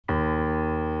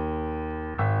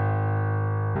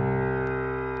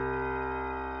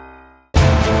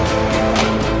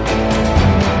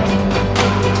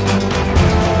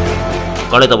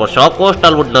ಕಳೆದ ವರ್ಷ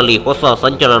ಕೋಸ್ಟಲ್ವುಡ್ ನಲ್ಲಿ ಹೊಸ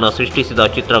ಸಂಚಲನ ಸೃಷ್ಟಿಸಿದ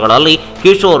ಚಿತ್ರಗಳಲ್ಲಿ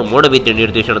ಕಿಶೋರ್ ಮೂಡಬಿದ್ರೆ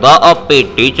ನಿರ್ದೇಶನದ ಅಪ್ಪೆ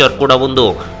ಟೀಚರ್ ಕೂಡ ಒಂದು.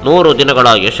 100 ದಿನಗಳ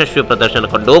ಯಶಸ್ವಿ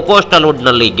ಪ್ರದರ್ಶನ ಕಂಡು ಕೋಸ್ಟಲ್ವುಡ್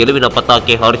ನಲ್ಲಿ ಗೆಲುವಿನ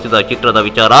ಪತಾಕೆ ಹಾರಿಸಿದ ಚಿತ್ರದ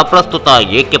ವಿಚಾರ ಪ್ರಸ್ತುತ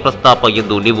ಏಕೆ ಪ್ರಸ್ತಾಪ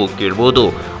ಎಂದು ನೀವು ಕೇಳಬಹುದು.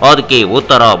 ಅದಕ್ಕೆ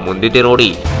ಉತ್ತರ ಮುಂದಿದೆ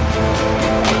ನೋಡಿ.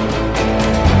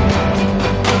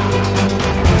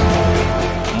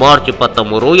 ಮಾರ್ಚ್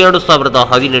 23,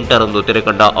 2018ರಂದು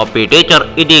ತೆರೆಕಂಡ ಅಪ್ಪೆ ಟೀಚರ್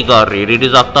ಇದೀಗ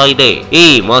ರಿಲೀಸ್ ಆಗ್ತಾ ಇದೆ. ಈ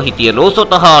ಮಾಹಿತಿಯನ್ನು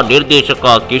ಸ್ವತಃ ನಿರ್ದೇಶಕ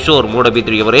ಕಿಶೋರ್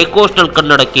ಮೂಡಬಿದ್ರಿಯವರೇ ಕೋಸ್ಟಲ್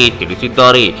ಕನ್ನಡಕ್ಕೆ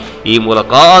ತಿಳಿಸಿದ್ದಾರೆ. ಈ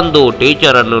ಮೂಲಕ ಅಂದು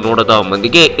ಟೀಚರ್ ಅನ್ನು ನೋಡದ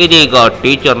ಮಂದಿಗೆ ಇದೀಗ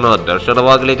ಟೀಚರ್ನ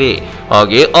ದರ್ಶನವಾಗಲಿದೆ.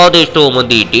 ಹಾಗೆ ಅದೆಷ್ಟೋ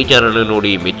ಮಂದಿ ಟೀಚರ್ ಅನ್ನು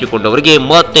ನೋಡಿ ಮೆಚ್ಚಿಕೊಂಡವರಿಗೆ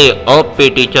ಮತ್ತೆ ಅಪ್ಪೆ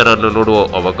ಟೀಚರ್ ಅನ್ನು ನೋಡುವ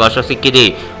ಅವಕಾಶ ಸಿಕ್ಕಿದೆ.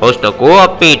 ಅಷ್ಟಕ್ಕೂ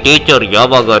ಅಪ್ಪೆ ಟೀಚರ್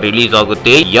ಯಾವಾಗ ರಿಲೀಸ್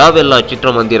ಆಗುತ್ತೆ, ಯಾವೆಲ್ಲ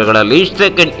ಚಿತ್ರಮಂದಿರಗಳಲ್ಲಿ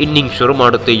ಸೆಕೆಂಡ್ ಇನ್ನಿಂಗ್ ಶುರು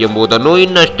ಮಾಡುತ್ತೆ ಎಂಬುದನ್ನು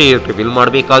ಇನ್ನಷ್ಟೇ ರಿವೀಲ್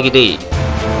ಮಾಡಬೇಕಾಗಿದೆ.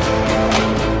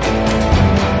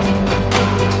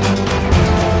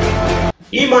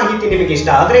 ಈ ಮಾಹಿತಿ ನಿಮಗೆ ಇಷ್ಟ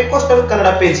ಆದರೆ ಕೋಸ್ಟಲ್ ಕನ್ನಡ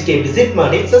ಪೇಜ್ಗೆ ವಿಸಿಟ್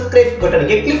ಮಾಡಿ, ಸಬ್ಸ್ಕ್ರೈಬ್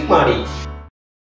ಬಟನ್ಗೆ ಕ್ಲಿಕ್ ಮಾಡಿ.